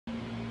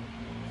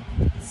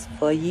It's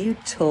for you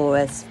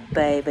Taurus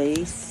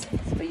babies.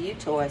 It's for you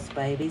Taurus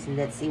babies. And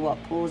let's see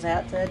what pulls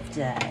out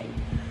today.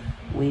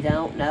 We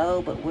don't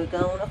know, but we're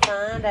gonna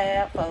find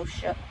out for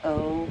sure.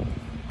 For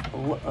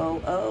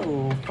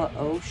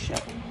sure.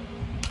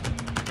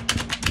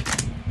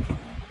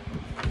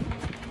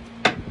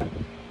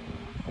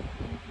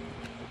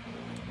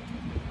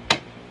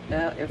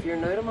 Now, if you're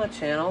new to my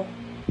channel,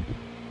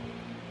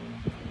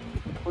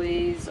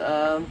 please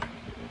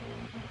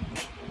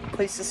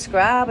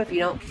subscribe. If you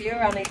don't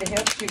care, I need to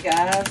help you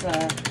guys.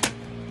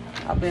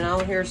 I've been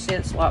on here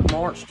since like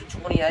March the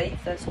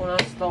 28th. That's when I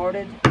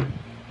started.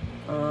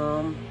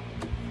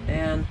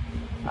 And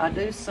I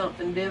do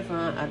something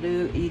different. I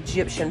do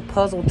Egyptian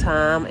puzzle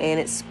time, and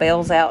it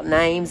spells out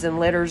names and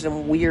letters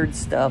and weird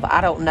stuff.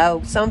 I don't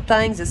know. Some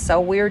things is so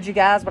weird, you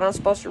guys, but I'm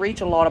supposed to reach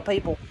a lot of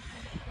people.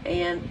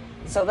 And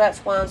so that's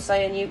why I'm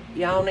saying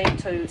y'all need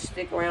to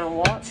stick around and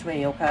watch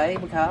me, okay?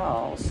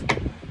 Because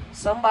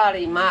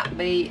somebody might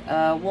be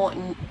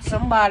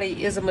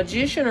somebody is a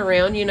magician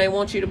around you, and they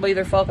want you to be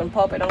their fucking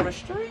puppet on a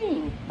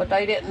string. But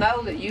they didn't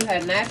know that you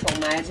had natural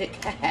magic.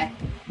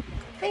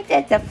 Ain't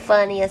that the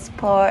funniest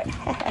part?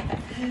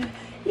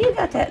 You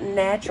got that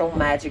natural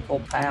magical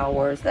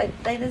powers. They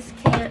just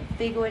can't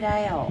figure it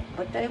out.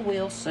 But they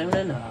will soon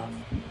enough.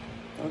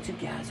 Don't you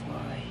guys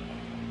worry.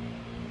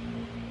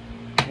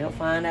 They'll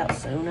find out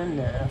soon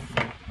enough.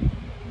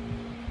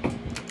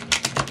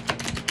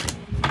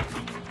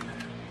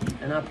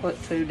 And I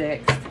put 2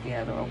 decks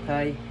together,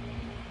 okay?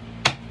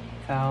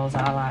 Because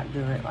I like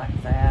doing it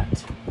like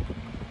that.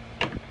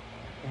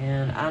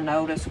 And I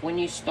notice when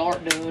you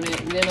start doing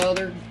it, and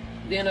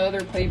then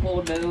other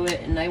people do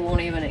it, and they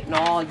won't even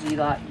acknowledge you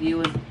like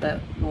you as the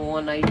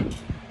one they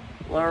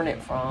learn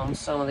it from.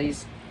 Some of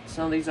these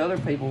other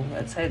people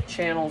that's had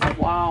channels a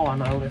while, I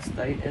noticed,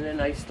 and then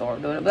they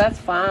start doing it. But that's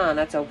fine.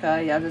 That's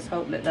okay. I just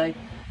hope that they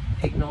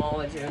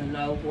acknowledge it and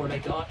know where they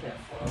got that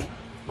from.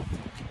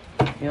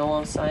 You know what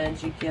I'm saying,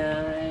 you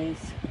guys?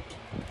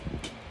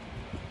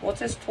 What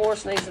this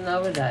Taurus needs to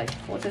know today?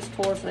 What this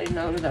Taurus need to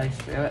know today,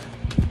 Spirit?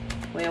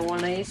 We have one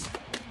of these.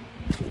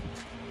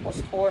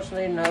 What's Taurus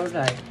need to know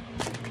today?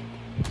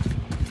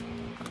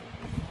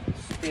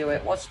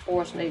 Spirit, what's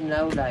Taurus need to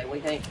know today?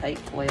 We can't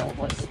take 12.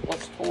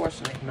 What's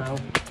Taurus need to know?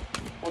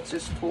 What's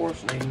this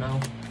Taurus need to know?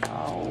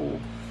 Oh,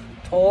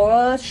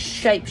 Taurus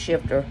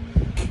shapeshifter.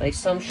 There's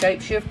some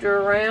shapeshifter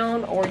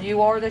around, or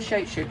you are the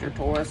shapeshifter,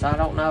 Taurus. I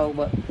don't know,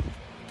 but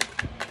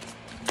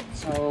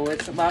so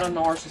it's about a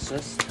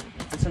narcissist.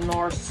 It's a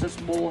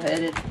narcissist,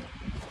 bullheaded.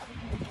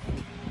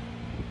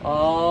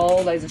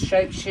 Oh, there's a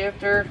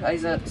shapeshifter.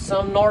 There's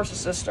some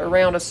narcissist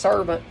around a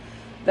servant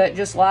that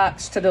just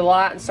likes to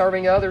delight in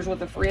serving others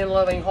with a free and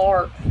loving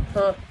heart.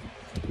 Huh.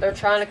 They're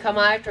trying to come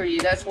after you.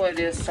 That's what it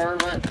is,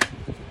 servant.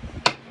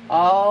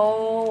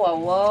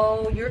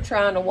 Oh, you're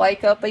trying to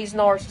wake up these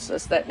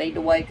narcissists that need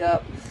to wake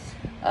up.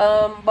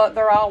 But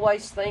they're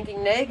always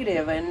thinking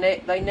negative, and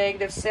they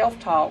negative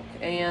self-talk,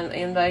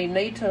 and they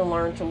need to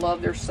learn to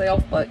love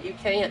themselves, but you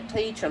can't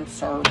teach them,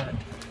 servant.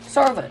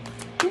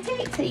 You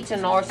can't teach a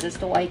narcissist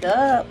to wake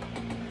up,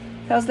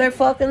 because they're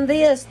fucking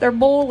this. They're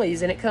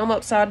bullies, and it come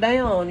upside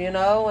down, you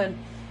know, and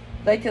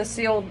they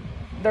conceal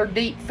their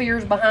deep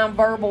fears behind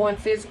verbal and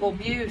physical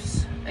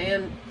abuse.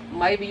 And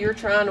maybe you're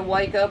trying to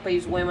wake up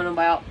these women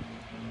about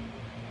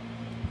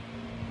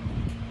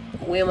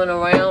women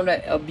around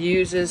that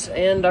abuses,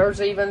 and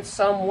there's even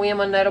some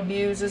women that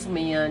abuses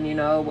men, you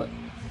know, but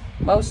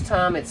most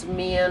time it's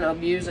men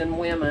abusing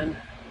women.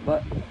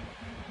 But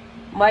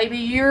maybe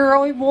you're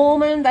a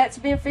woman that's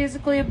been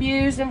physically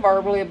abused and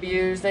verbally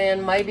abused,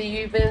 and maybe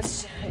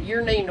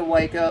you're needing to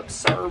wake up,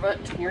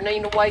 servant. You're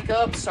needing to wake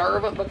up,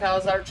 servant,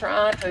 because they're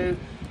trying to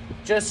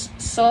just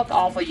suck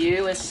off of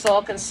you and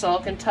suck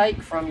and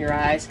take from your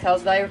eyes,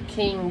 because they're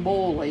king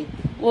bully.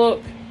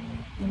 Look,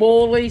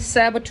 bully,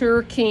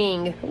 saboteur,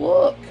 king.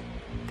 Look,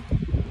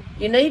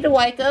 you need to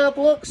wake up.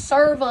 Look,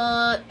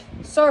 servant,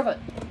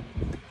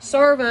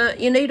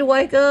 you need to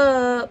wake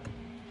up.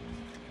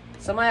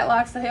 Somebody that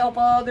likes to help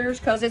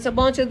others, because it's a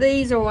bunch of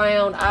these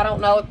around. I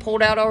don't know, it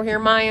pulled out over here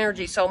my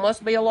energy, so it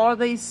must be a lot of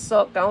these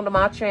sucked onto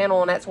my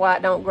channel, and that's why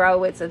it don't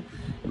grow. It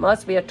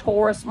must be a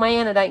Taurus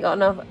man that ain't got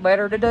nothing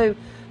better to do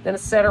than to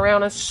sit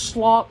around and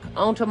slock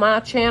onto my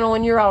channel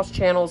and your all's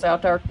channels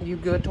out there, you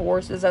good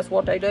Tauruses. That's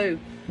what they do,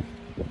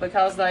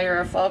 because they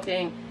are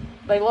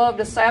they love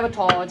to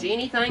sabotage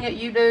anything that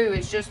you do.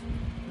 It's just,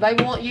 they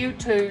want you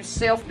to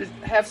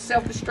have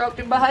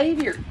self-destructive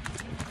behavior.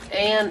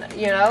 And,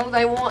 you know,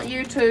 they want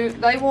you to,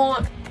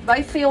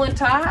 they feel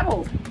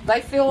entitled.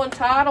 They feel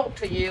entitled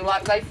to you,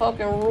 like they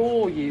fucking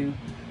rule you.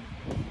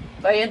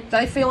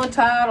 They feel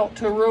entitled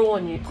to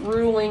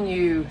ruling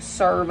you,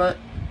 servant.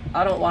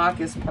 I don't like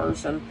this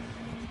person,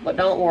 but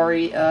don't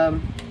worry,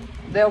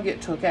 they'll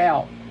get took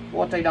out.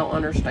 What they don't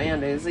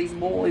understand is these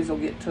bullies will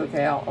get took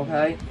out,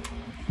 okay?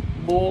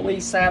 Bully,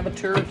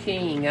 saboteur,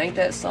 king. Ain't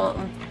that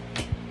something?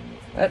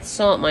 That's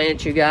something,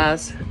 ain't you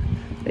guys?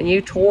 And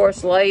you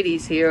Taurus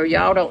ladies here,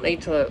 y'all don't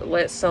need to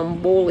let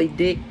some bully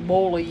dick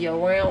bully you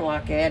around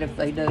like that if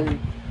they do.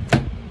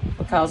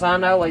 Because I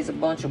know there's a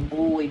bunch of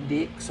bully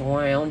dicks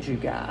around you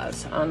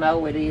guys. I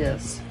know it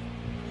is.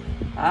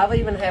 I've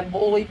even had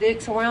bully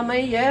dicks around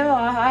me. Yeah,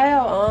 I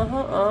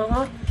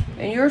have.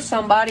 And you're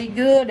somebody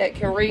good that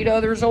can read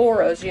others'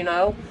 auras, you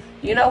know.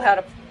 You know how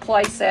to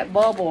place that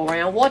bubble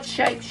around. What's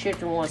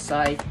shapeshifter want to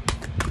say?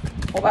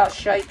 What about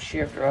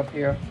shapeshifter up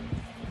here?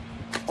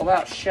 What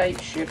about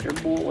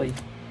shapeshifter bully?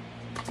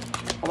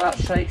 What about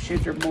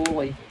shapeshifter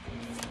bully?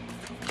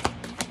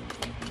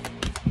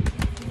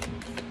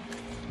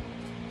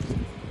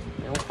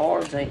 Them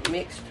cards ain't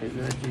mixed too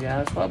good, you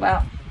guys. What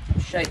about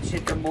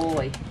shapeshifter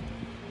bully?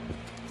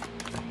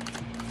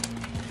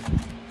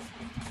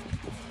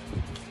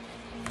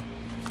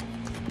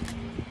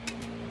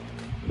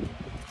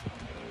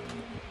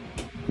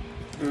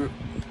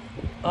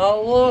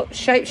 Oh, look,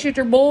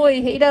 shapeshifter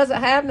bully, he doesn't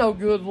have no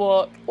good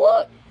luck.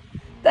 Look,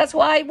 that's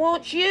why he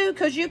wants you,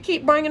 because you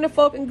keep bringing the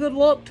fucking good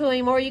luck to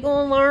him. Are you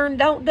going to learn?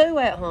 Don't do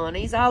that,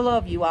 honeys. I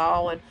love you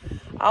all, and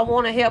I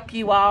want to help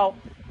you all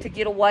to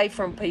get away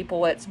from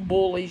people that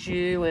bullies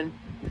you and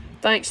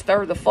thinks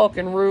they're the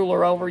fucking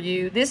ruler over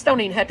you. This don't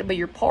even have to be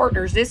your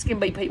partners. This can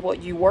be people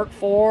that you work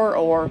for,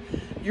 or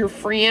your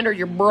friend, or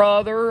your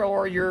brother,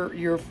 or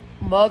your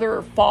mother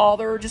or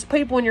father, just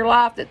people in your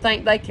life that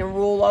think they can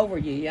rule over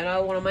you, you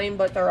know what I mean?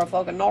 But they're a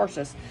fucking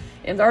narcissist,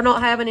 and they're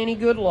not having any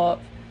good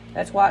luck.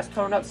 That's why it's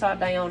turned upside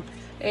down.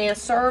 And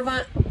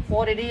servant,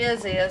 what it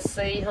is,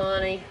 see,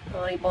 honey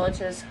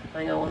bunches.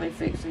 Hang on, let me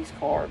fix these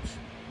cards.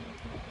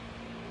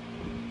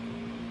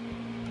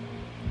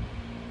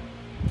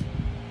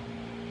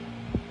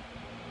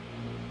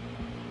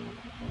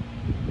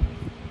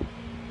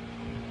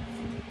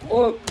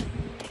 Look.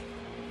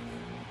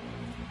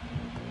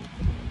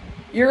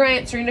 You're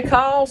answering the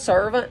call,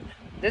 servant.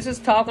 This is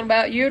talking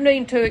about you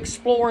needing to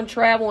explore and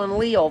travel and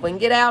live and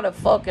get out of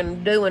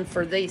fucking doing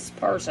for this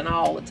person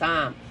all the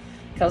time.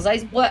 Because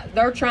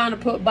they're trying to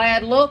put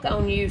bad luck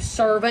on you,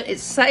 servant.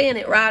 It's saying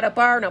it right up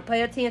there. Now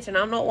pay attention.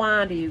 I'm not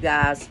lying to you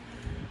guys.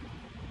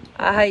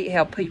 I hate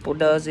how people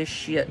does this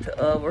shit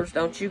to others,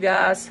 don't you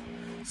guys?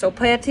 So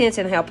pay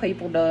attention how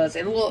people does.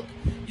 And look,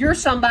 you're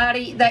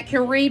somebody that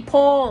can read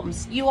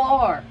palms. You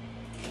are.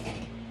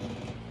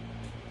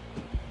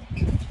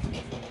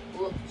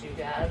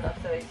 Guys, I'll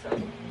tell you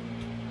something.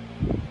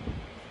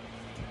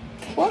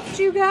 What,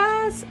 you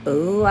guys?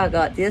 Oh, I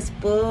got this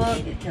book.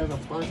 It tells a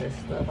bunch of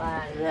stuff.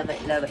 I love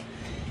it, love it.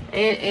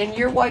 And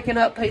you're waking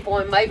up people,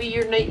 and maybe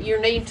you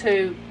need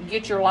to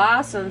get your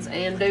license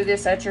and do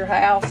this at your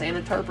house and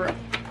interpret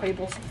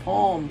people's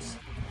palms.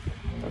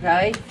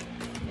 Okay?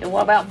 And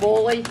what about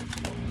bully?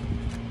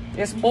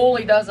 This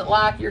bully doesn't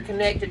like you're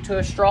connected to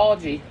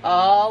astrology.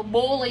 Oh,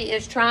 bully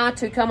is trying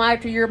to come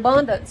after your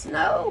abundance.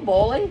 No,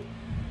 bully.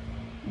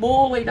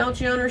 Bully,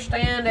 don't you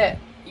understand that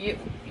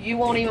you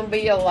won't even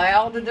be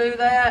allowed to do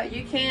that?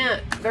 You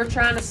can't. They're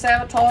trying to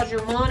sabotage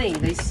your money,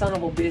 these son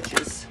of a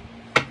bitches.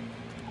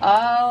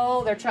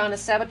 Oh, they're trying to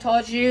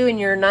sabotage you, and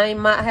your name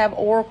might have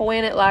Oracle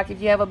in it, like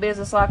if you have a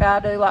business like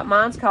I do. Like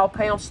mine's called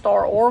Pound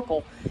Star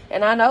Oracle.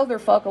 And I know they're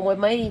fucking with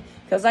me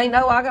because they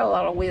know I got a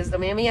lot of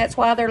wisdom in me. That's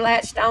why they're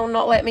latched on,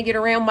 not letting me get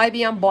around.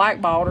 Maybe I'm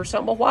blackballed or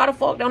something. But why the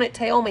fuck don't it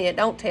tell me? It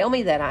don't tell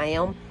me that I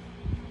am.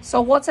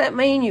 So what's that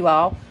mean, you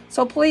all?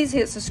 So please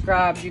hit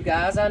subscribe, you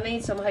guys. I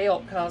need some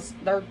help because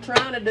they're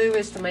trying to do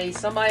this to me.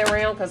 Somebody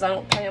around because I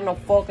don't pay them no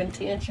fucking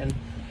attention.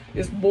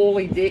 This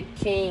bully Dick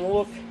King.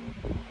 Look.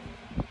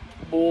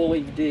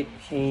 Bully Dick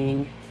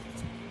King.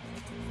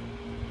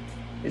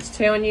 It's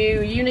telling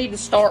you, you need to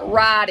start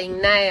writing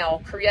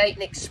now. Create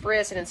and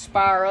express and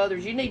inspire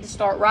others. You need to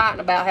start writing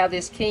about how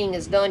this king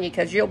has done you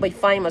because you'll be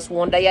famous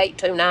one day.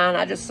 829,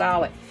 I just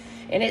saw it.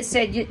 And it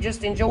said, you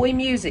just enjoy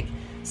music.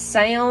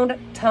 Sound,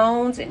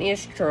 tones, and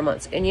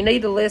instruments. And you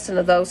need to listen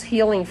to those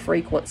healing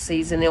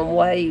frequencies and them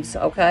waves,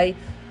 okay?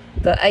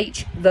 The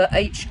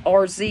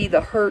HRZ,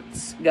 the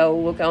hertz, go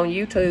look on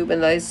YouTube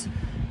and those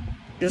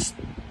just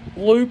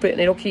loop it and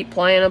it'll keep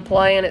playing and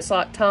playing. It's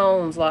like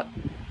tones, like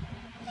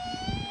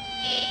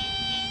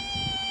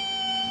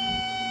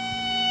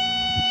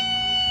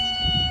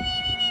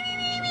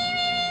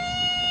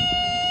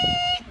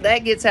that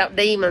gets out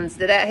demons.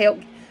 Did that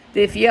help?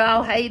 If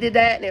y'all hated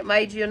that and it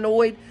made you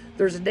annoyed,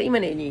 there's a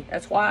demon in you.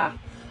 That's why.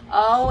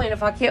 Oh, and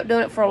if I kept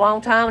doing it for a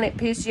long time and it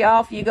pissed you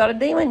off, you got a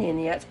demon in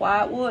you. That's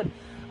why it would.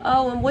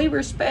 Oh, and we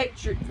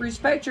respect your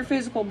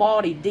physical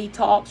body.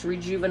 Detox,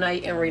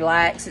 rejuvenate, and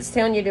relax. It's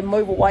telling you to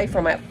move away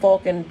from that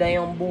fucking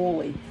damn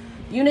bully.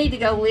 You need to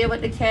go live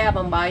at the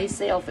cabin by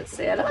yourself, it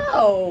said.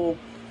 Oh,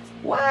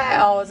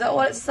 wow. Is that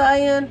what it's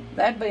saying?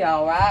 That'd be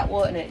all right,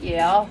 wouldn't it?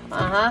 Yeah.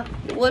 Uh-huh.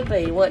 It would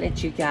be, wouldn't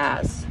it, you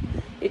guys?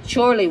 It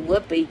surely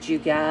would be, you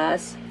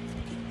guys.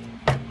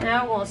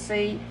 Now we'll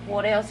see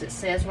what else it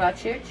says right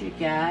here, you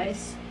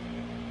guys.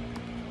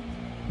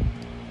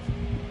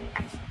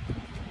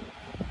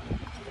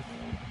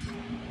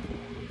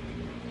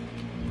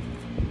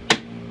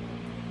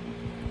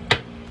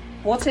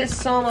 What's his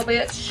son of a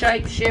bitch?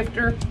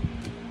 Shapeshifter.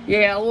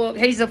 Yeah, look,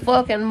 he's a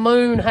fucking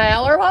moon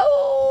howler.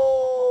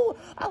 Oh!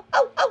 Oh,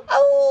 oh, oh,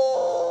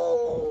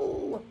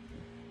 oh!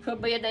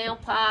 Could be a damn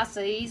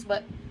Pisces,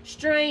 but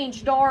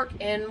Strange, dark,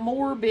 and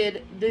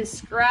morbid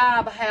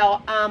describe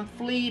how I'm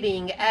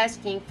fleeting.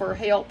 Asking for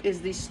help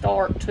is the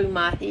start to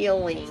my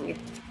healing.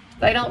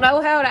 They don't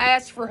know how to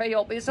ask for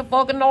help. It's a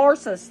fucking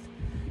narcissist.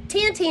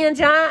 10,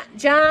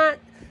 giant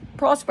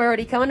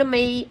prosperity coming to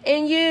me.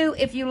 And you,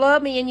 if you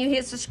love me and you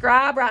hit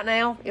subscribe right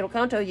now, it'll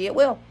come to you. It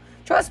will.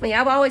 Trust me,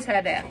 I've always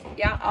had that.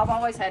 Yeah, I've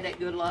always had that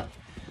good luck.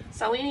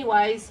 So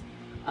anyways,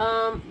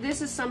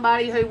 this is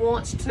somebody who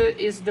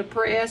is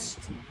depressed.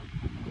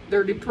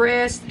 They're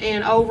depressed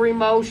and over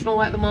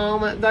emotional at the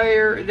moment.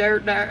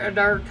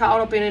 They're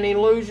caught up in an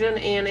illusion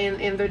and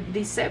in the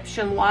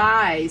deception,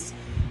 lies,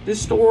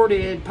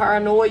 distorted,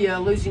 paranoia,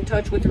 losing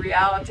touch with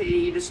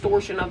reality,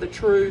 distortion of the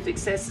truth,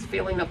 excessive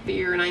feeling of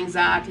fear and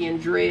anxiety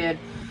and dread.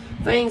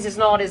 Things is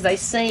not as they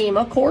seem.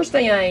 Of course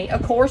they ain't.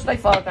 Of course they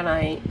fucking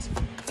ain't.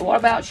 What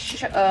about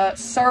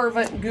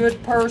servant,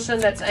 good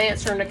person that's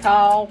answering the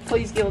call?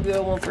 Please give a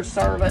good one for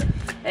servant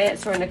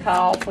answering the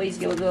call. Please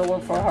give a good one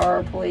for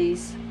her,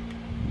 please.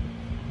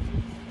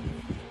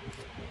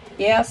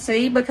 Yeah,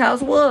 see,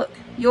 because look,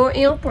 you're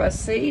empress.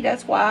 See,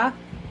 that's why.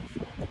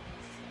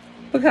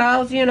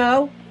 Because, you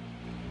know,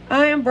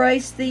 I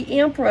embrace the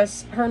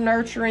empress, her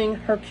nurturing,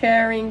 her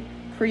caring,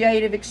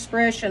 creative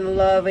expression,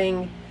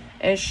 loving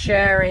and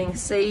sharing.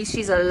 See,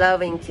 she's a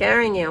loving,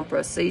 caring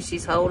empress. See,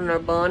 she's holding her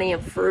bunny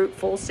and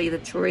fruitful. See the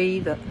tree,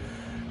 the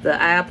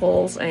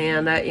apples,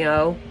 and that, you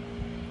know,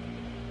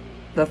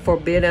 the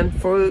forbidden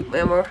fruit,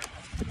 remember?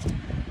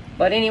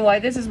 But anyway,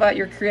 this is about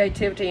your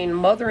creativity and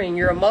mothering.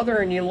 You're a mother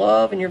and you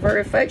love and you're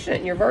very affectionate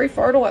and you're very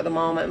fertile at the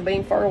moment and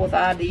being fertile with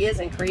ideas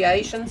and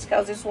creations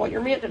because it's what you're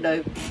meant to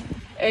do.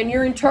 And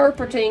you're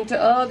interpreting to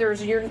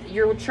others.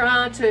 You're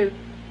trying to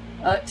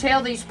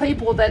tell these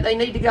people that they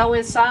need to go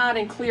inside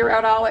and clear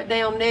out all that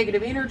damn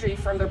negative energy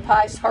from their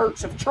past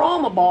hurts of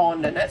trauma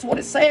bonding. That's what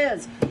it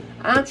says.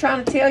 I'm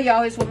trying to tell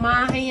y'all it's with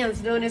my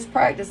hands doing this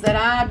practice that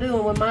I do,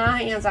 and with my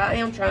hands I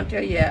am trying to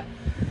tell you that.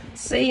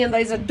 See, and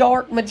there's a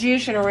dark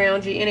magician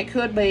around you, and it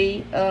could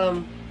be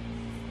an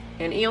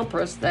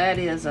empress. That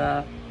is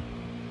a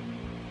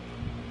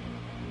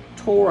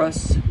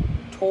Taurus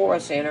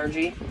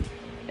energy.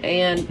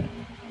 And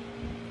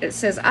it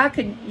says, I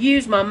could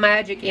use my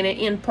magic in an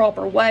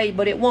improper way,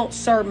 but it won't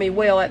serve me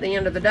well at the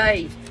end of the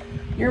day.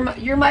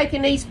 You're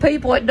making these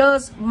people that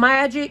does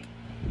magic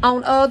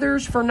on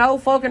others for no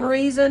fucking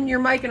reason, you're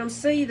making them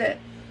see that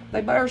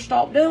they better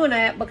stop doing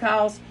that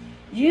because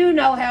you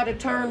know how to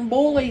turn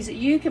bullies.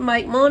 You can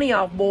make money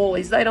off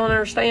bullies. They don't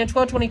understand.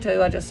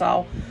 1222 I just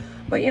saw.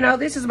 But, you know,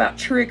 this is about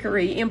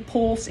trickery,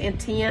 impulse,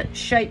 intent,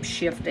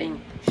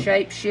 shape-shifting.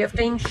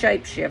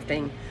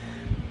 Shape-shifting.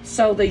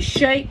 So the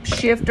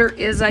shapeshifter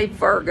is a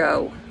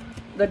Virgo,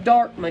 the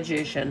dark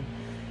magician.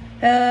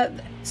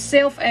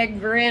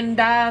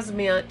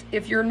 Self-aggrandizement.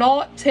 If you're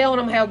not telling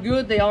them how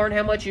good they are and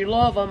how much you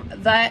love them,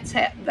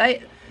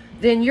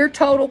 then your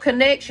total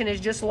connection is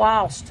just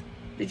lost.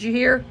 Did you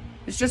hear?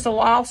 It's just a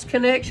lost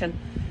connection.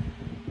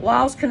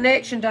 Lost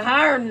connection to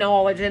higher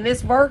knowledge. And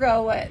this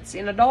Virgo that's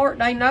in the dark,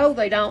 they know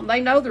they don't.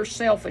 They know they're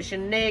selfish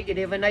and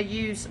negative, and they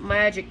use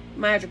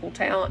magical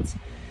talents.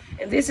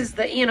 And this is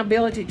the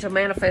inability to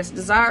manifest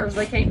desires.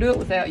 They can't do it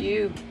without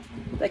you.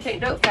 They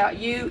can't do it without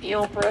you,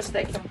 Empress,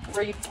 that can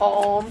read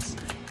palms.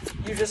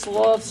 You just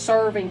love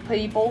serving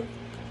people.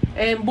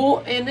 And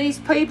these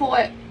people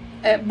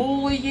that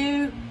bully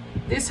you,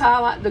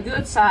 the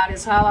good side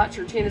is highlights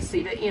your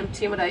tendency to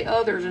intimidate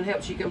others and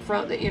helps you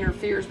confront the inner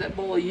fears that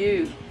bully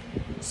you.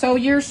 So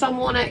you're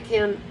someone that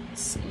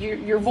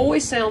your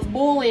voice sounds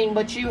bullying,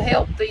 but you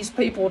help these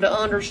people to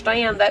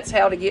understand that's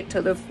how to get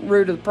to the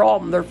root of the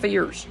problem, their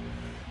fears.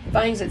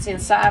 Things that's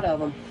inside of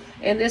them.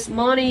 And this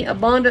money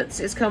abundance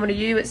is coming to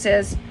you. It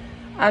says,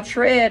 I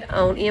tread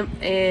on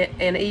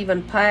an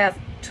even path,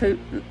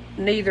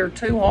 neither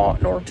too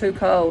hot nor too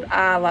cold.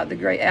 I, like the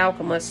great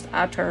alchemist,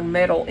 I turn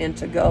metal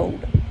into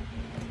gold.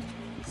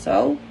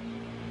 So,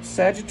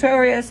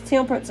 Sagittarius,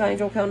 temperance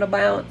angel, come to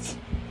balance.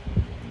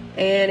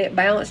 And it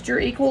balanced your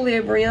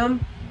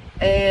equilibrium.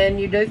 And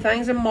you do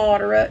things in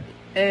moderate.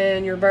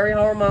 And you're very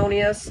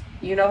harmonious.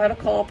 You know how to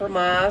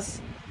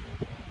compromise.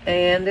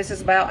 And this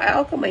is about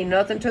alchemy,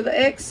 nothing to the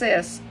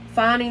excess.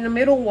 Finding the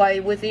middle way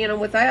within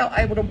and without,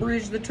 able to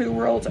bridge the two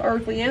worlds,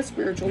 earthly and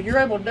spiritual. You're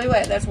able to do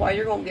that. That's why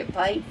you're going to get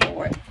paid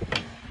for it.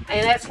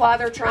 And that's why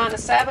they're trying to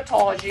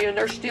sabotage you and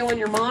they're stealing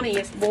your money.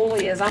 This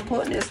bully is. I'm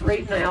putting this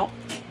reading out.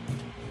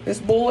 This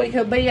bully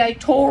could be a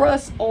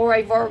Taurus or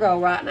a Virgo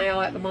right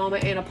now at the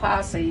moment, and a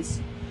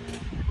Pisces.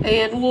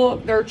 And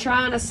look, they're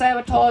trying to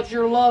sabotage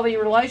your loving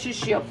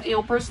relationship,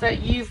 Empress,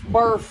 that you've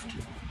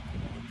birthed.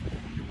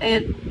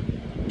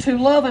 And to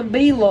love and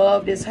be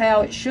loved is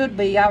how it should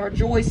be. I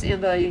rejoice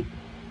in the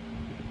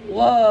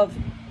love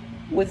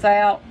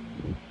without.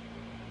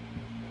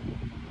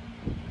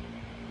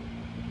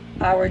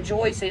 I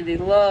rejoice in the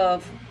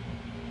love,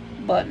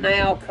 but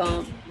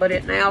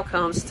it now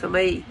comes to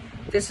me.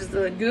 This is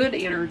the good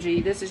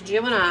energy. This is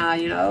Gemini,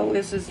 you know.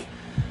 This is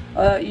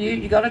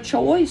you got a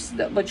choice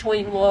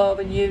between love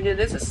and union.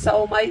 This is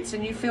soulmates,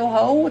 and you feel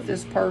whole with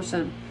this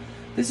person.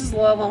 This is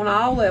love on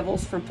all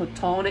levels, from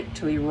platonic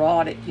to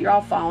erotic. You're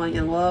all falling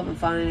in love and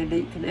finding a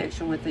deep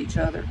connection with each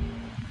other.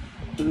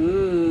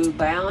 Ooh,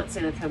 balance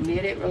in a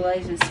committed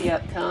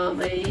relationship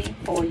coming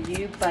for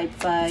you,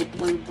 baby.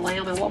 Blue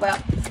blam. And what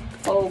about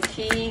old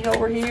king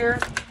over here?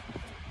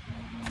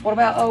 What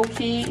about old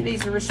king?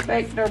 Needs to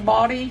respect their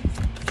body.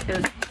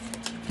 And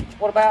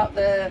what about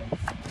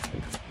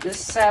this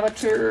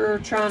saboteur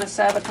trying to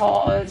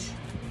sabotage?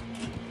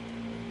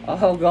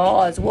 Oh,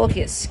 God, look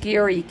at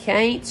scary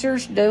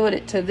Cancers doing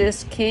it to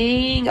this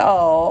king.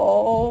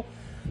 Oh,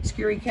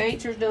 scary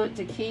Cancers doing it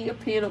to King of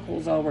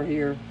Pentacles over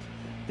here.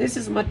 This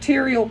is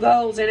material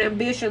goals and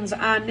ambitions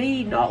I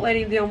need, not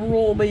letting them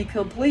rule me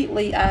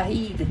completely. I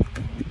heed.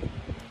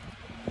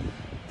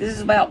 This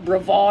is about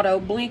bravado,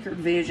 blinkered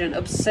vision,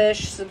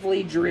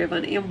 obsessively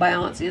driven,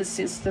 imbalance,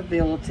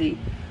 insensibility,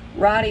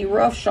 riding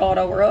roughshod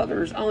over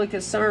others, only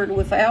concerned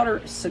with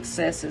outer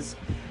successes,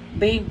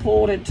 being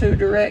pulled in two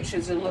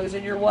directions and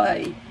losing your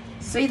way.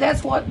 See,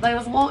 that's what they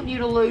was wanting you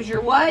to lose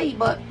your way,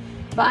 but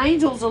the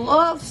angels of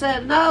love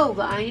said no.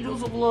 The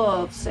angels of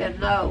love said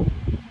no.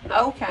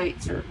 No,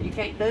 Cancer, you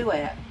can't do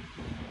that.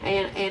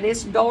 And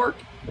this dark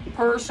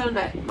person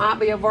that might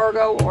be a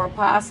Virgo or a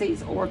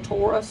Pisces or a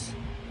Taurus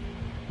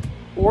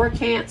or a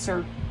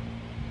Cancer,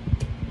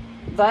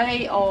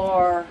 they're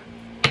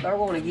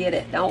going to get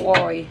it. Don't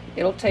worry.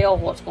 It'll tell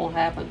what's going to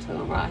happen to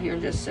them right here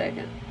in just a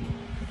second.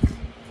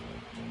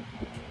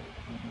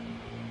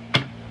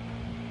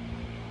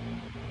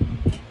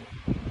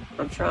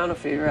 I'm trying to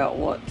figure out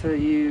what to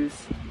use.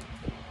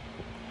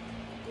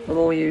 I'm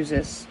going to use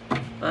this.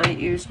 I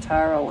ain't used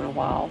tarot in a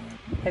while.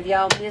 Have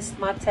y'all missed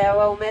my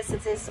tarot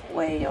messages?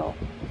 Well,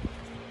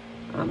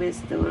 I miss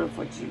doing them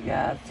for you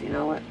guys. You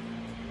know what?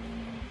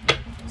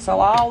 So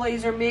all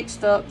these are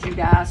mixed up, you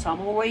guys. So I'm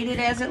going to read it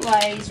as it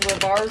lays,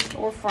 reversed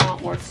or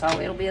frontward. So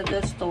it'll be a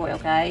good story,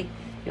 okay?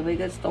 It'll be a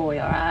good story,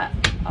 all right?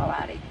 All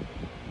righty.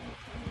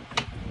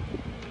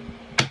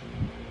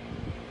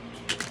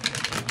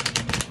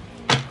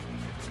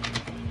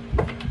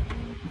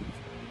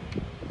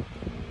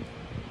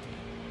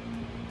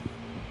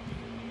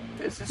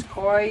 This is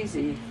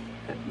crazy.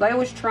 They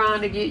was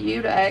trying to get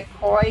you to act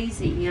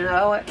crazy, you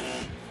know?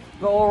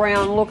 Go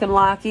around looking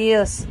like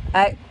this.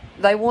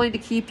 They wanted to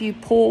keep you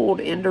pulled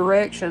in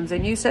directions,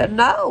 and you said,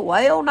 no,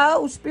 well,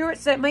 no, Spirit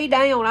set me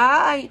down.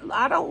 I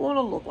don't want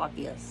to look like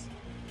this.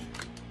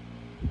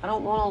 I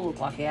don't want to look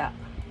like that.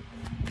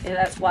 And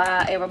that's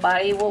why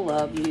everybody will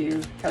love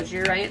you, because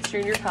you're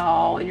answering your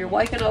call, and you're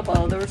waking up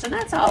others, and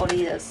that's all it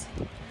is.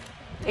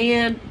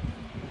 And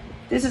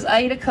this is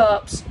 8 of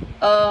Cups.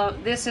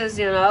 This is,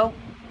 you know,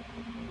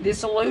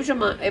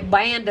 disillusionment,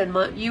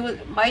 abandonment.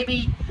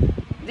 Maybe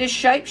this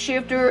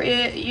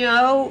shapeshifter, you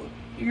know,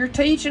 you're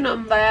teaching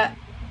them that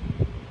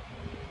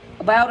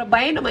about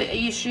abandonment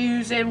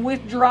issues and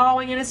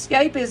withdrawing and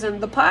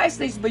escapism. The past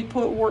needs to be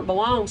put where it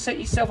belongs. Set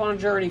yourself on a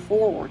journey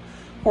forward,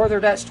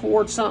 whether that's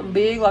towards something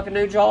big like a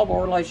new job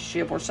or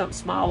relationship, or something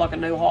small like a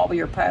new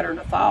hobby or pattern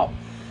of thought.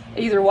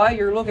 Either way,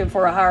 you're looking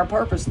for a higher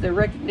purpose. The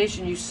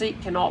recognition you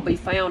seek cannot be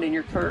found in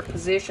your current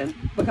position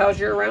because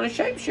you're around a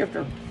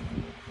shapeshifter.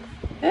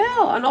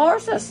 Hell, a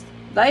narcissist.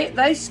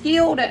 They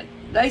skilled at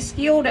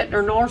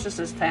their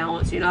narcissist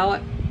talents, you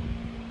know.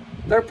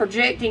 They're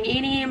projecting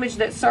any image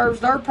that serves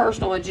their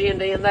personal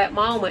agenda in that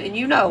moment, and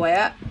you know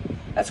that.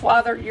 That's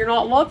why you're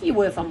not lucky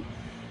with them.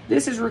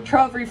 This is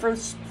recovery from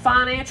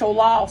financial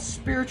loss,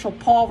 spiritual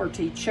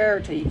poverty,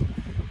 charity.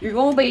 You're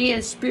going to be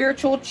in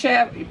spiritual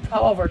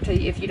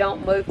poverty if you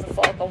don't move the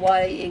fuck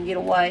away and get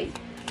away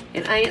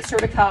and answer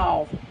the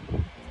call.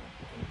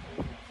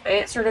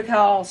 Answer the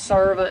call,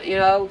 servant, you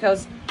know,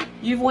 because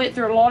you've went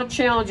through a lot of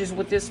challenges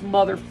with this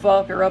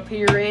motherfucker up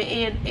here,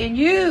 and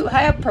you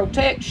have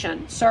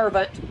protection,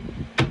 servant.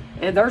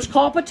 And there's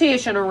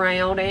competition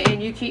around,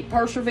 and you keep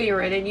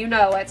persevering, and you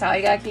know that's how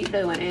you got to keep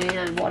doing it.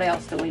 And what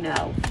else do we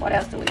know? What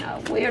else do we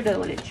know? We're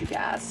doing it, you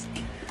guys.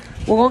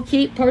 We're going to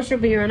keep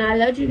persevering. I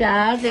love you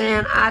guys,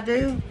 and I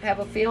do have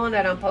a feeling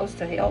that I'm supposed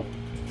to help,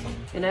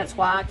 and that's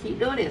why I keep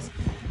doing this.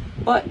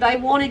 But they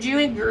wanted you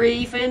in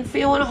grief and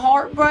feeling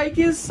heartbreak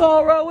and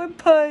sorrow and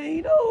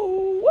pain.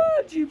 Oh,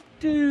 why'd you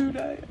do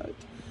that?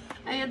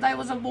 And they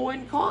was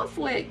avoiding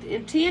conflict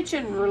and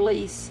tension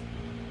release.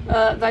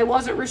 They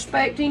wasn't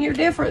respecting your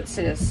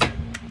differences.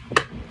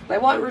 They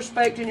wasn't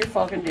respecting your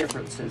fucking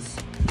differences.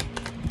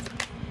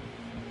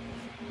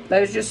 They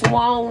was just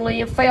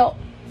lonely and felt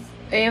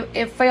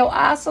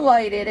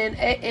isolated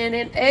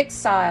and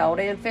exiled,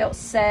 and felt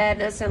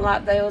sadness and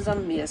like they was a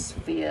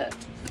misfit.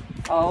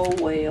 Oh,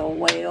 well.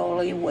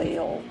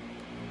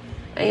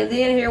 And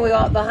then here we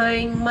got the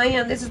Hanged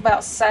Man. This is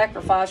about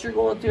sacrifice. You're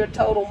going through a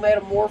total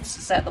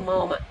metamorphosis at the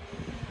moment.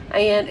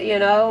 And, you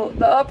know,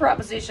 the upright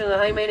position of the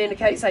Hanged Man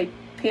indicates a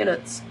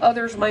penance.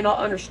 Others may not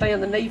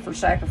understand the need for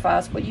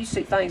sacrifice, but you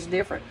see things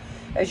different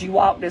as you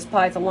walk this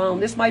path alone.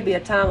 This may be a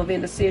time of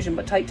indecision,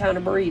 but take time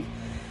to breathe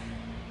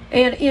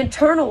and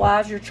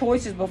internalize your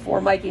choices before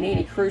making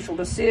any crucial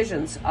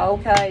decisions.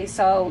 Okay,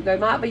 so there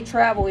might be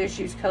travel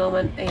issues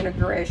coming, and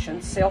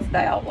aggression,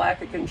 self-doubt,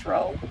 lack of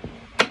control.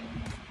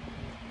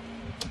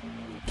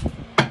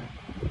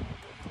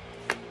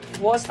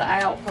 What's the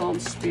outcome,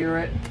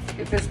 Spirit?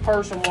 If this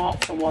person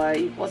walks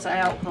away, what's the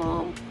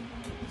outcome?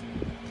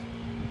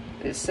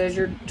 It says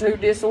you're too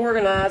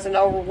disorganized and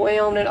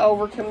overwhelmed and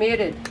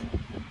overcommitted.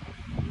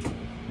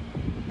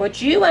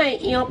 But you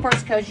ain't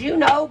Empress because you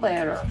know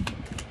better.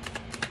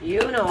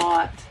 You're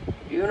not.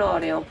 You're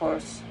not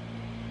Empress.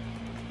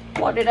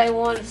 What did they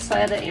want to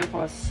say to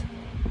Empress?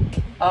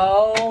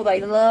 Oh,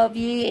 they love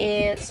you,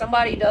 and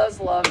somebody does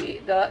love you.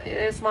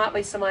 This might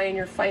be somebody in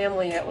your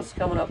family that was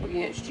coming up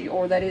against you,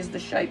 or that is the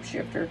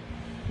shapeshifter.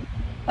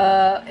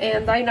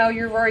 And they know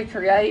you're very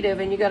creative,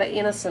 and you got an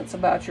innocence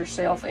about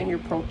yourself, and you're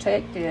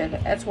protected.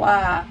 That's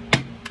why,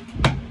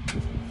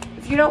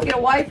 if you don't get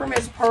away from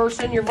this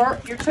person, you're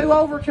too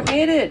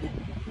overcommitted,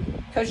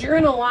 because you're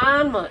in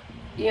alignment.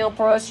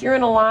 Empress, you're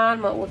in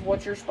alignment with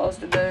what you're supposed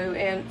to do,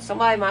 and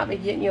somebody might be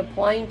getting you a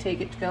plane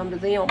ticket to come to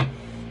them.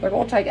 They're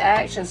going to take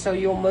action, so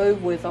you'll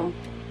move with them.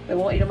 They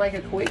want you to make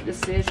a quick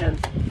decision.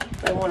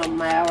 They want to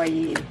marry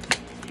you.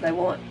 They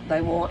want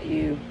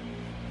you.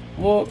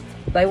 Look,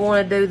 they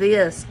want to do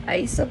this.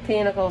 Ace of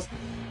Pentacles.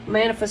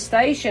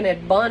 Manifestation,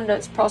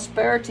 abundance,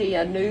 prosperity,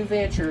 a new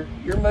venture.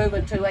 You're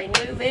moving to a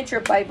new venture,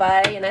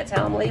 baby, and that's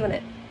how I'm leaving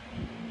it.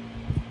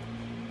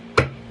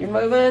 You're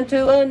moving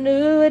to a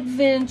new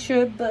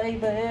adventure, baby.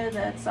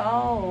 That's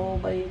all,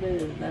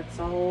 baby. That's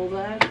all,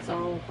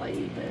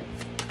 baby.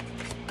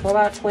 What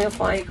about Twin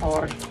Flame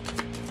card?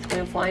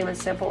 Twin Flame and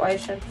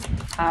separation.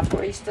 High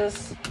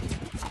Priestess.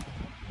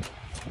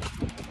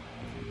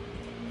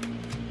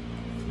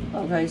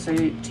 Okay, so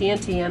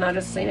 10-10. I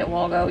just seen it a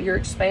while ago. You're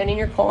expanding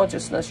your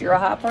consciousness. You're a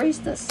High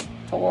Priestess,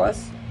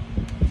 Taurus.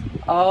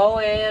 Oh,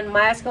 and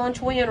masculine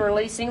twin,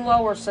 releasing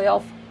lower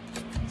self.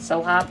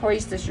 So High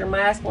Priestess, your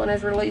masculine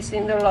is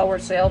releasing the lower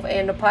self,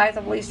 and the path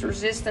of least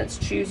resistance.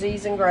 Choose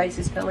ease and grace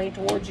is coming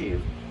towards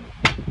you.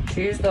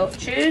 Choose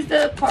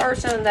the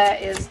person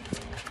that is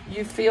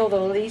you feel the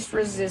least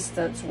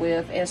resistance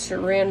with, and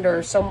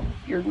surrender.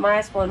 Your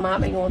masculine might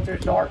be going through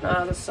the dark night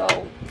of the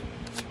soul.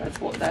 That's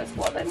what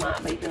they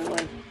might be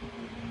doing.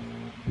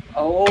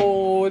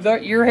 Oh,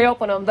 you're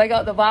helping them. They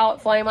got the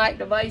violet flame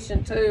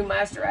activation too.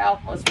 Master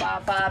Alchemist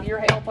 5-5.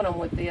 You're helping them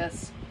with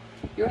this.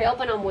 You're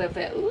helping them with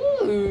it.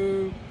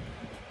 Ooh.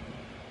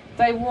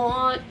 They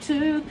want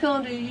to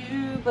come to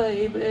you,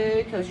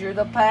 baby, because you're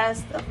the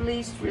path of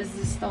least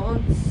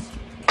resistance.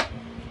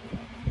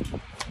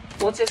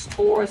 What's this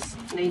Taurus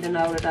need to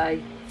know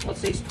today? What's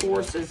these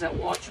Tauruses that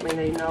watch me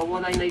need to know?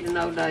 What they need to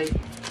know today?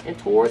 And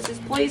Tauruses,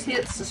 please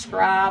hit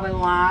subscribe and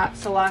like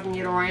so I can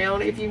get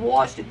around. If you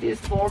watched it this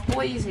far,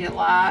 please hit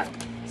like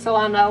so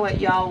I know that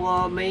y'all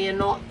love me and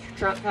not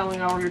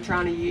coming over here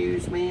trying to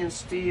use me and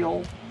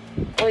steal.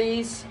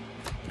 Please,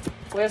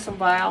 with some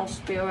vows,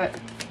 Spirit.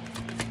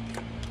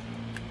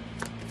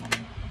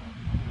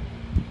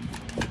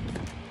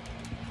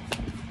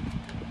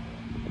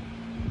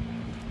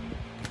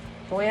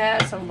 Can we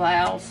have some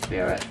vows,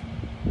 Spirit?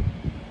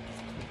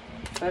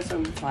 Have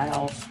some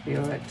vows,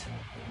 Spirit.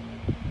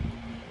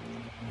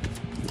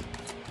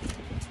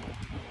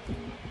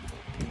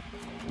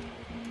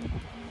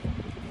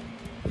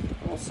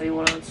 We'll see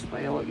what I'd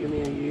spell it. Give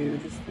me a U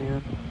just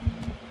then.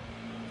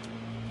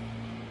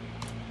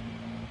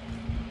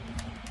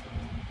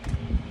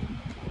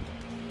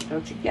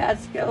 Don't you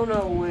guys go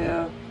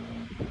nowhere.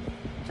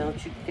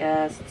 Don't you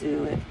guys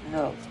do it.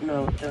 No,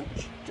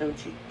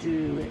 don't you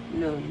do it.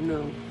 No,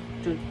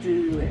 don't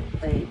do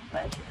it, baby.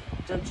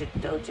 Don't you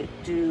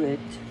do it.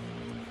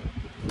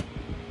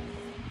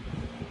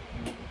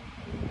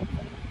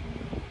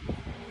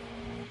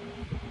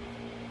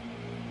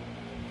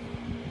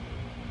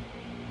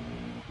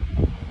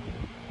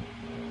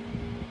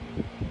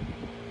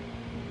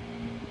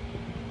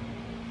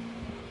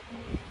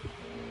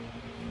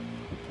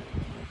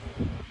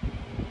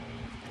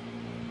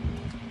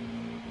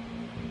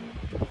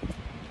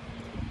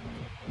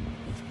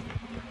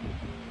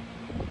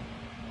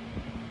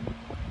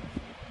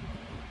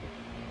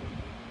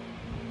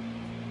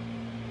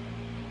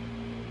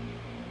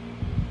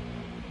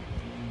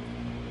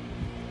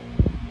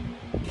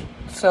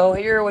 So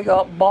here we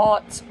got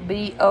bots,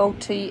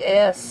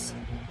 B-O-T-S.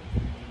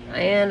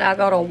 And I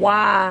got a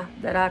Y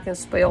that I can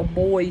spell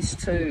boys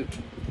too.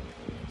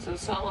 So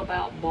something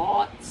about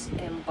bots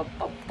and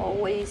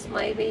boys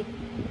maybe.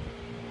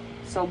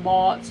 So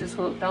bots is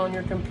hooked on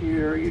your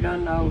computer. You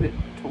don't know it,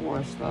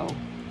 Taurus though.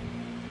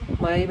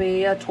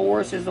 Maybe a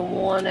Taurus is the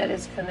one that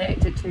is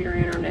connected to your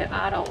internet.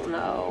 I don't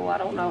know. I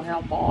don't know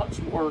how bots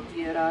work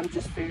yet. I'm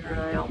just figuring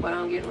it out, but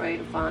I'm getting ready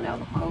to find out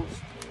the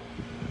most.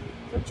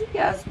 But you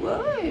guys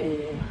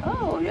would.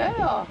 Oh,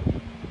 yeah.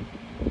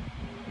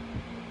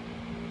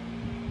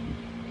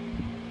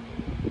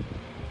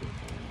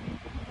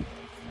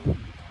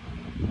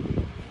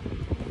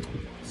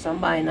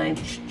 Somebody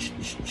named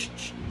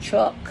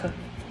Chuck.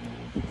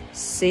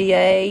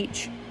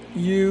 C-H-U-K.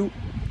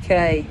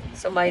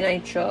 Somebody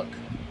named Chuck.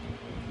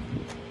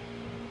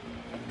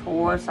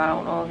 Taurus, I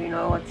don't know if you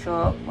know a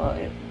Chuck, but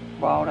it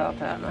brought out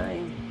that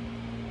name.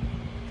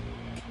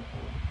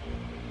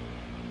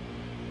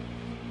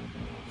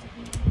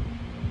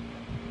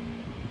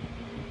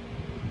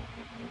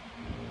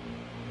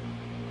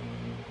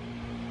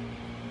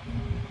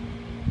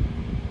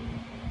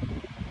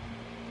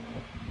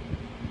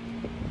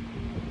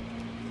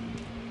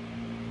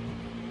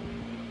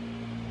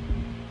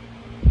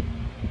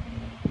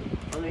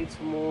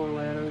 some more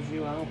letters,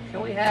 you all.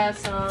 Can we have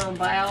some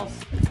vowels?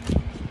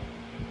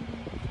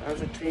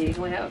 There's a T.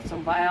 Can we have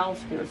some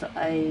vowels? Here's an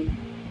A.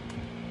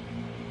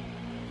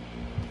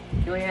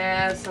 Can we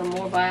have some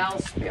more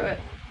vowels, Spirit?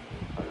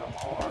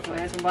 Or can we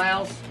have some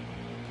vowels?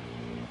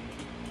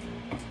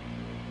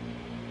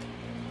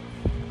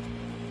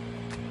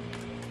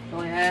 Can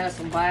we have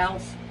some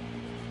vowels?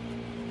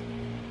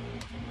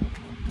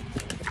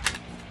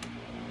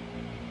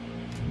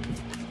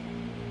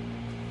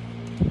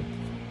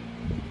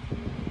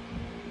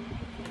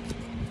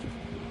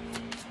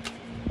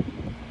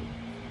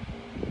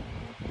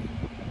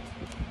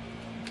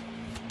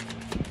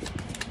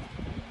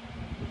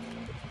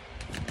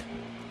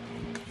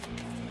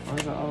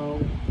 There's an O.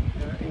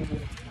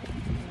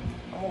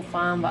 I'm gonna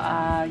find the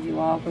I, you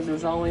all, because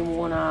there's only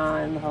one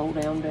I in the whole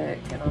damn deck,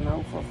 and I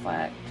know for a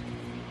fact.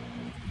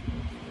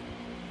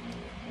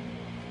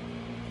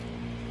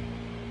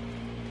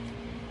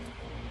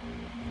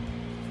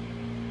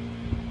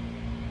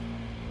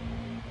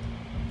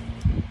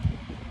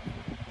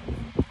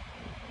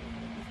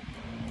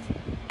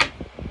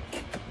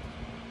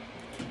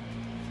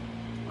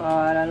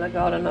 Alright, I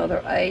got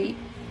another A,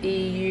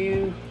 E,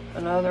 U,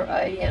 another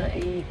A, and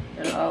an E,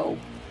 and an O.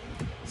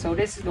 So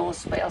this is going to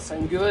spell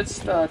some good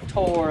stuff,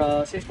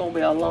 Taurus. It's going to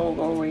be a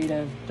longer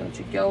reading. Don't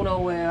you go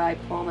nowhere. I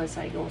promise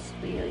I ain't going to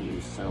spell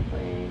you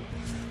something.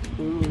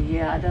 Ooh,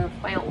 yeah, I done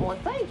found one.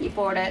 Thank you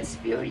for that,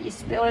 Spirit. You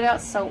spelled it out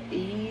so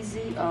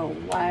easy. Oh,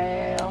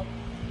 wow.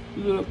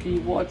 Looky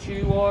what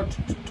you are,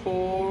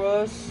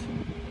 Taurus.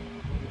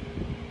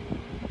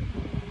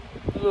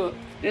 Look,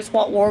 this is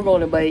what we're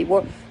going to be.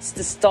 We're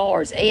the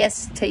stars.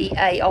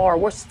 S-T-A-R.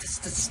 We're the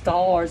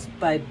stars,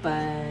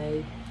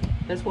 baby.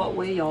 That's what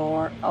we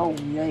are. Oh,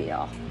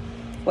 yeah.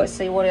 Let's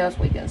see what else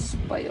we can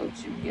spell, you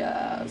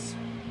guys.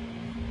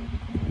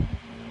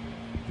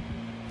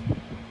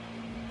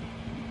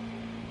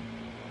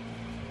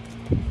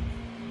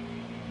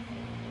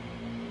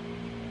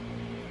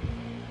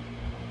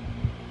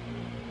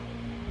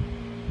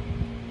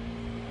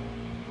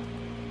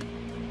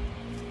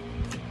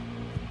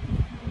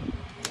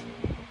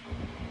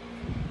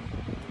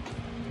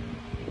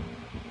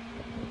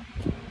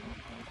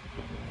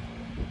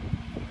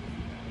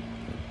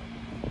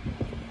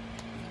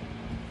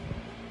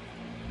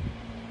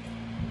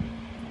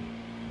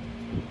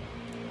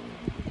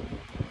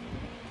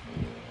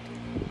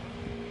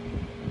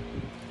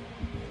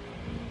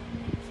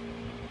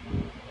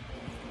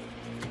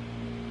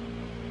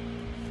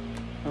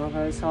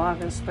 Okay, so I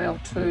can spell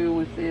 2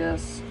 with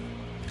this.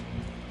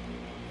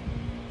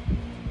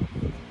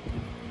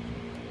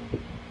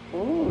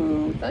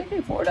 Ooh, thank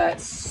you for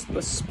that,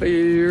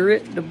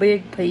 Spirit. The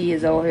big P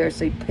is over here.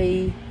 See,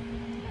 P-A-Y.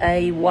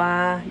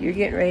 You're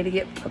getting ready to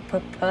get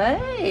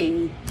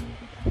pay.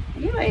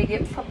 You're ready to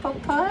get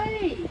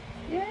pay.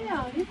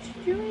 Yeah, it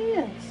sure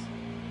is.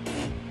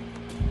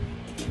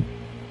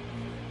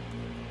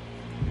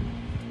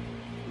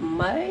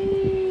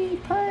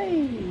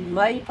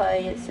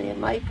 May-pay, it said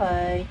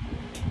May-pay.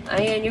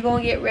 And you're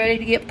going to get ready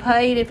to get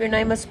paid if your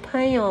name is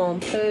Pam,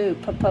 too.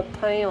 Pam.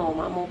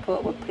 I'm going to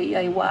put with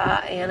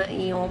P-A-Y and an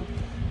M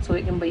so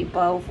it can be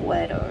both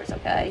letters,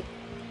 okay?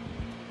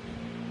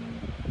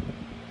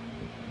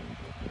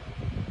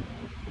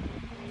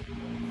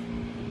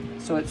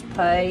 So it's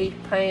Pay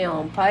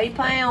Pam. Pay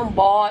Pam,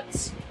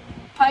 bots.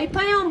 Pay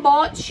Pam,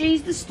 bots.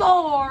 She's the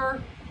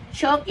star.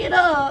 Chuck it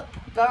up.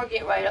 They're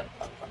getting ready to...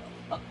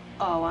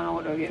 Oh, I know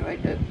what they're getting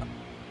ready to do.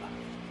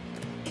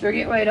 They're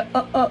getting ready to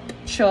up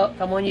Chuck.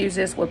 I'm going to use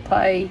this with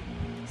pay.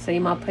 See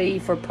my P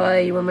for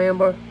pay,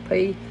 remember?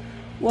 P.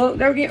 Well,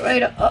 they're getting ready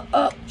to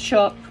up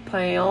Chuck,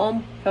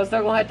 Pam. Because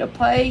they're going to have to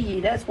pay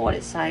you. That's what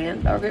it's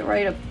saying. They're getting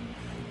ready to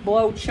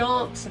blow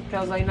chunks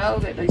because they know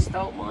that they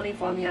stole money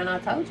from you. And I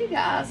told you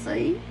guys,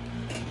 see?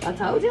 I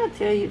told you I'd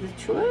tell you the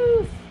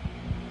truth.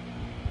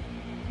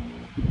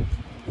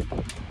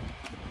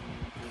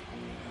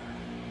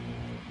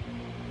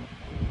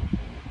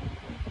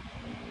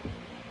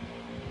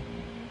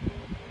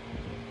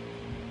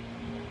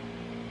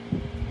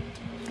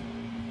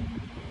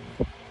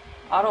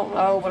 I don't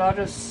know, but I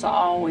just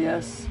saw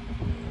this.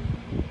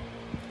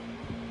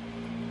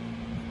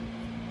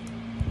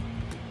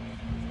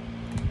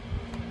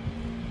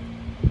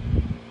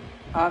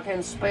 I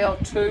can spell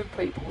 2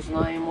 people's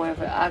name with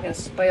it. I can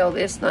spell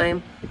this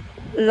name,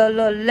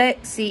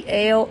 Lexi,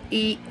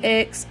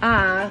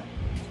 L-E-X-I,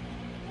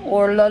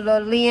 or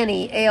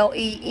Lenny,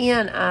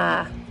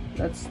 L-E-N-I.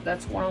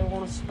 That's what I'm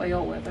going to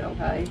spell with it,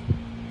 okay?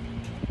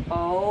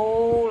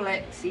 Oh,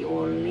 Lexi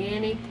or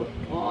Lenny, put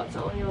lots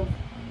on your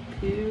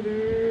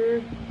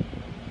computer.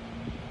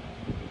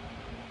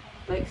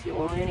 Lexi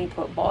or Lenny,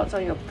 put bots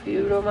on your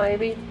computer,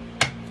 maybe.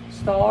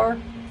 Star.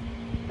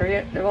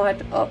 They're going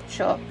to have to up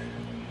Chuck.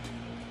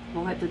 I'm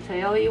going to have to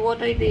tell you what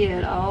they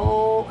did.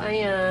 Oh,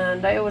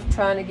 and they was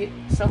trying to get,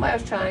 somebody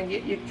was trying to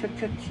get you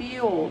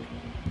killed.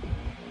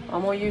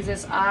 I'm going to use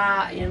this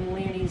I in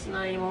Lenny's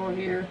name over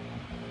here.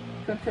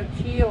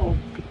 Kill.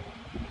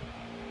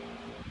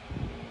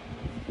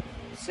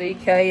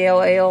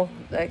 C-K-L-L.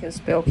 They can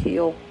spell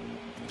kill.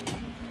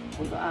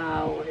 was the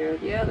eye over here.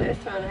 Yeah, they're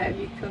trying to have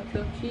you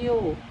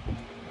kill.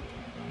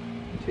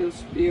 Till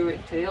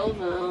spirit tells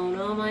on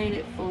them, ain't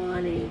it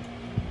funny?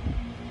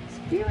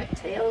 Spirit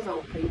tells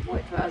on people.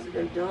 It tries to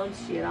do dumb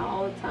shit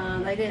all the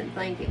time. They didn't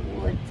think it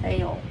would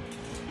tell.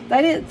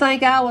 They didn't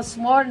think I was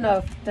smart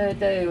enough to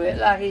do it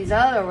like these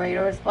other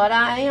readers, but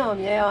I am.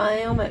 Yeah, I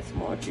am that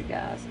smart, you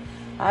guys.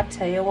 I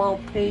tell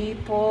on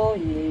people,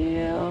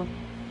 yeah.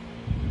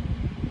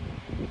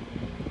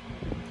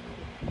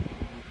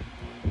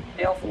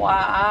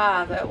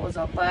 FYI, that was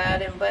a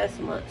bad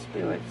investment,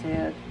 Spirit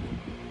said.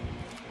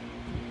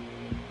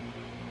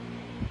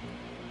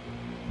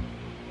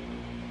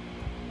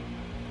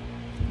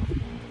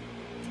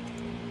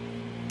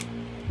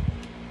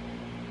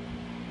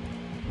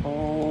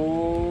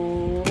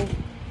 Oh,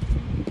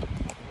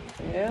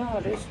 yeah,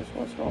 this is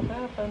what's going to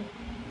happen.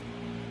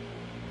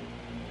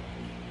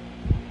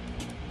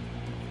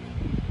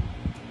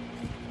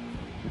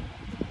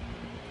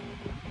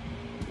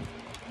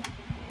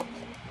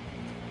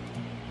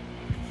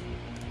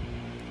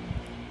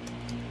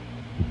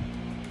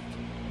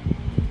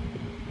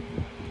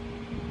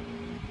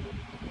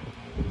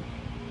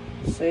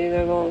 See,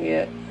 they're going to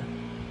get...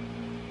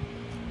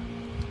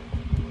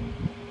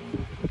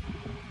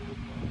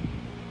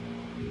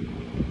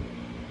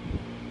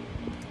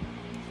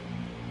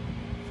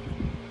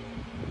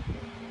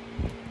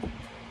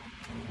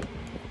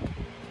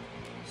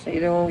 See,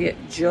 they're going to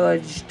get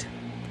judged.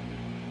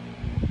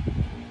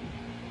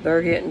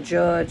 They're getting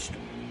judged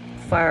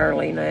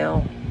fairly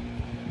now.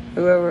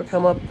 Whoever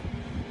come up,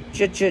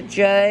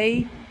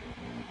 J,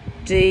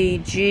 D,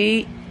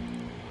 G,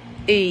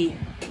 E,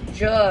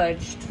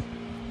 judged.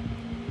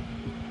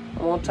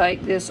 I'm going to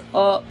take this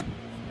up.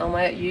 I'm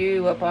at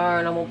U up there,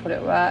 and I'm going to put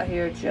it right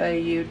here, J,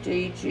 U,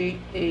 D, G,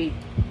 E.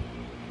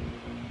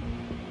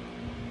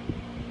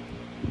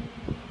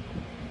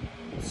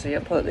 See, I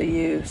put the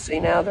U. See,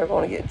 now they're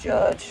going to get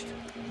judged.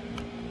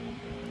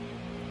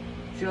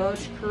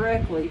 Judged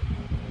correctly.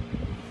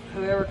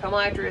 Whoever come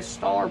after is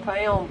star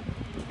pound.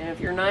 And if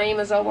your name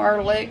is over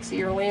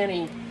Lexi or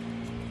Lenny,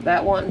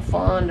 that wasn't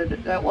fun.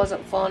 That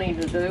wasn't funny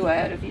to do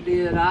that if you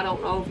did. I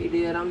don't know if you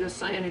did. I'm just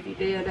saying if you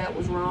did, that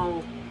was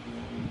wrong.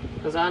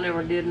 Because I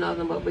never did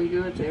nothing but be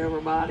good to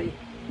everybody.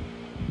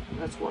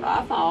 That's what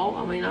I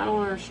thought. I mean, I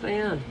don't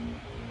understand.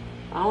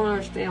 I don't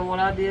understand what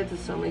I did to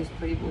some of these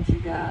people, you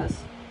guys.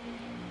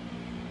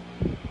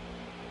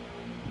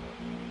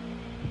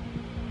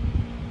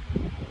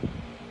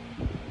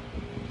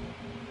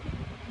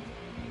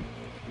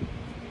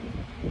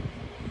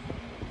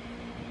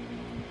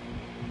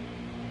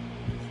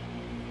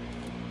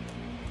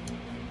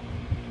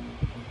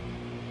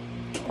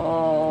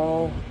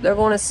 Oh, they're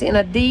going to send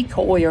a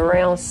decoy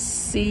around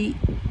C-O-Y.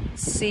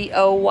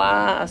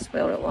 I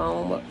spelled it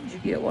wrong, but did you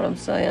get what I'm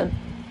saying?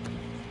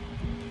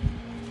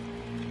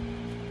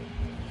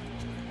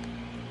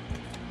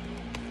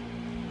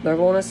 They're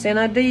going to send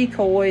a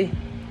decoy.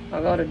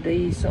 I got a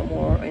D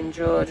somewhere in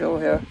Judge over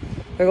here.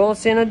 They're going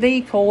to send a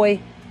decoy.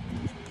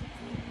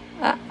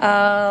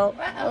 Uh-oh.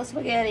 Uh-oh,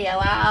 Spaghetti.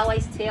 I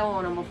always tell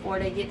on them before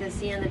they get to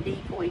send a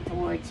decoy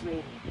towards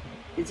me.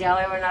 Did y'all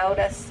ever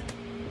notice?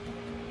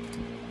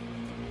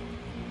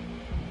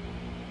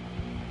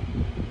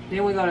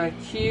 Then we got a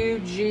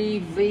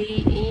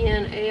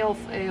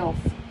QGVNFF.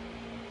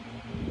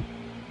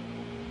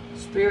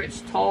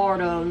 Spirit's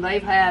tired of them.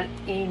 They've had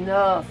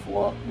enough.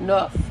 Look,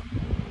 enough.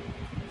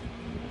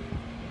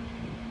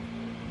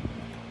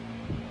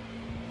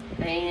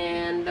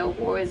 And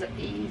where is it?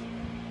 E.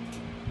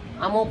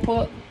 I'm gonna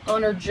put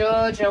under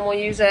Judge. I'm gonna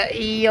use that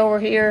E over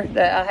here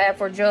that I have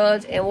for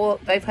Judge. And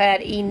look, they've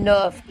had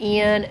enough.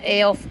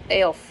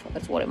 NFF.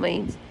 That's what it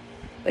means.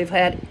 They've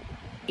had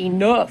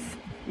enough.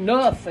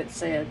 Enough, it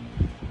said.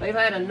 They've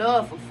had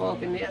enough of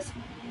fucking this.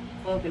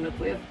 Fucking the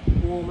fifth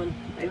woman.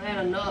 They've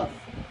had enough.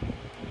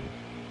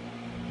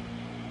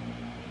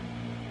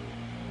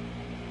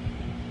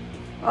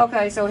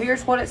 Okay, so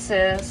here's what it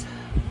says.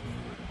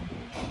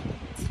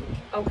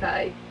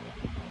 Okay.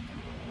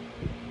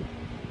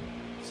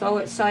 So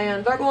it's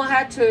saying they're going to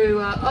have to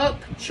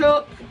up,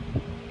 chuck,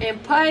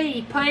 and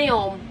pay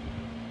Pam,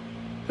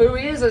 who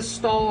is a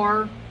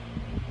star,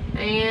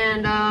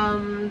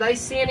 and they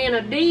sent in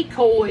a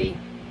decoy.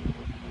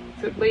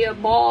 Could be a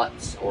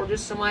bots or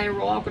just somebody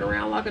walking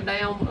around like a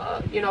damn,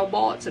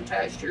 bots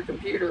attached to your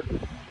computer.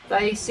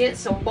 They sent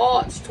some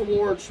bots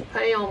towards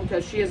Pam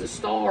because she is a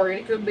star,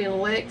 and it could have been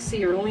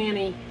Lexi or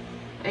Lenny,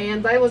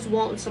 and they was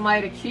wanting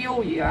somebody to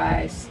kill your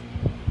ass.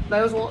 They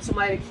was wanting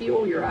somebody to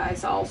kill your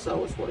ass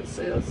also, is what it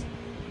says.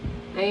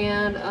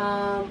 And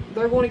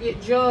they're going to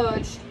get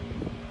judged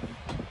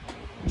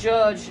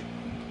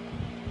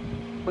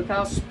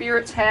because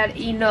spirits had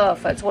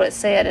enough. That's what it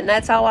said. And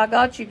that's all I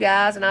got, you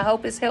guys. And I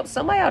hope this helps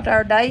somebody out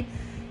there today.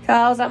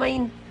 Because, I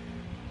mean,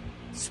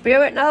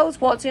 spirit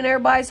knows what's in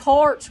everybody's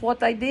hearts,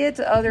 what they did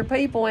to other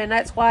people. And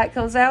that's why it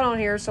comes out on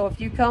here. So if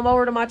you come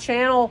over to my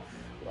channel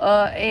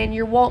and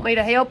you want me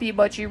to help you,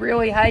 but you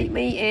really hate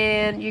me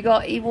and you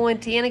got evil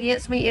intent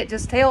against me, it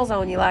just tells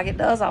on you like it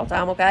does all the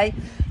time, okay?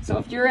 So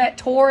if you're at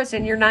Taurus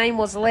and your name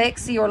was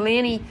Lexi or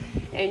Lenny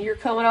and you're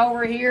coming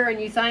over here and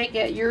you think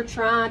that you're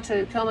trying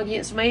to come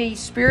against me,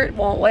 Spirit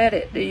won't let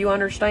it. Do you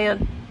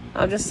understand?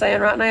 I'm just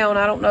saying right now, and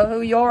I don't know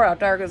who you are out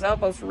there because I'm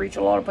supposed to reach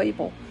a lot of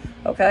people,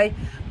 okay?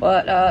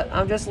 But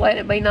I'm just letting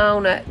it be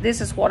known that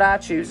this is what I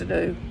choose to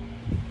do.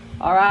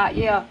 All right,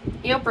 yeah.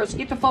 Empress,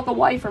 get the fuck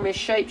away from this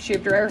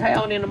shapeshifter. They're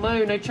howling in the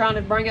moon. They're trying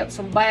to bring up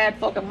some bad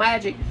fucking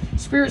magic.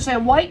 Spirit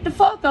saying, wake the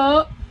fuck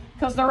up,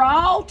 because they're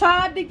all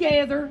tied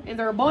together, and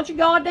they're a bunch of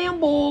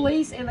goddamn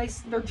bullies, and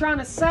they're trying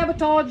to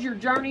sabotage your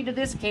journey to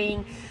this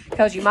king,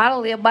 because you might have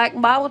lived back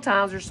in Bible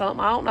times or something.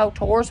 I don't know,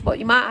 Taurus, but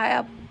you might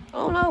have. I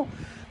don't know.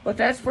 But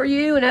that's for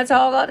you, and that's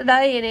all I got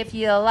today. And if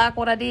you like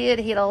what I did,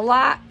 hit a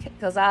like,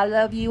 because I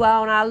love you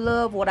all, and I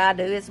love what I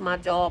do. It's my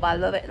job. I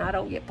love it, and I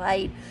don't get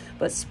paid.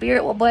 But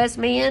Spirit will bless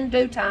me in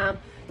due time,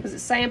 because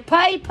it's saying,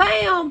 pay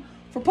Pam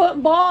for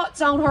putting bots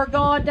on her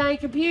goddamn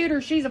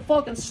computer. She's a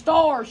fucking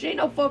star. She ain't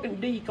no fucking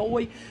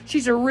decoy.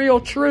 She's a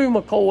real true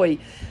McCoy.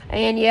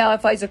 And, yeah,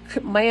 if there's a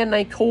man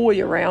named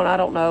Coy around, I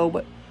don't know.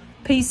 But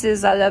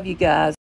pieces, I love you guys.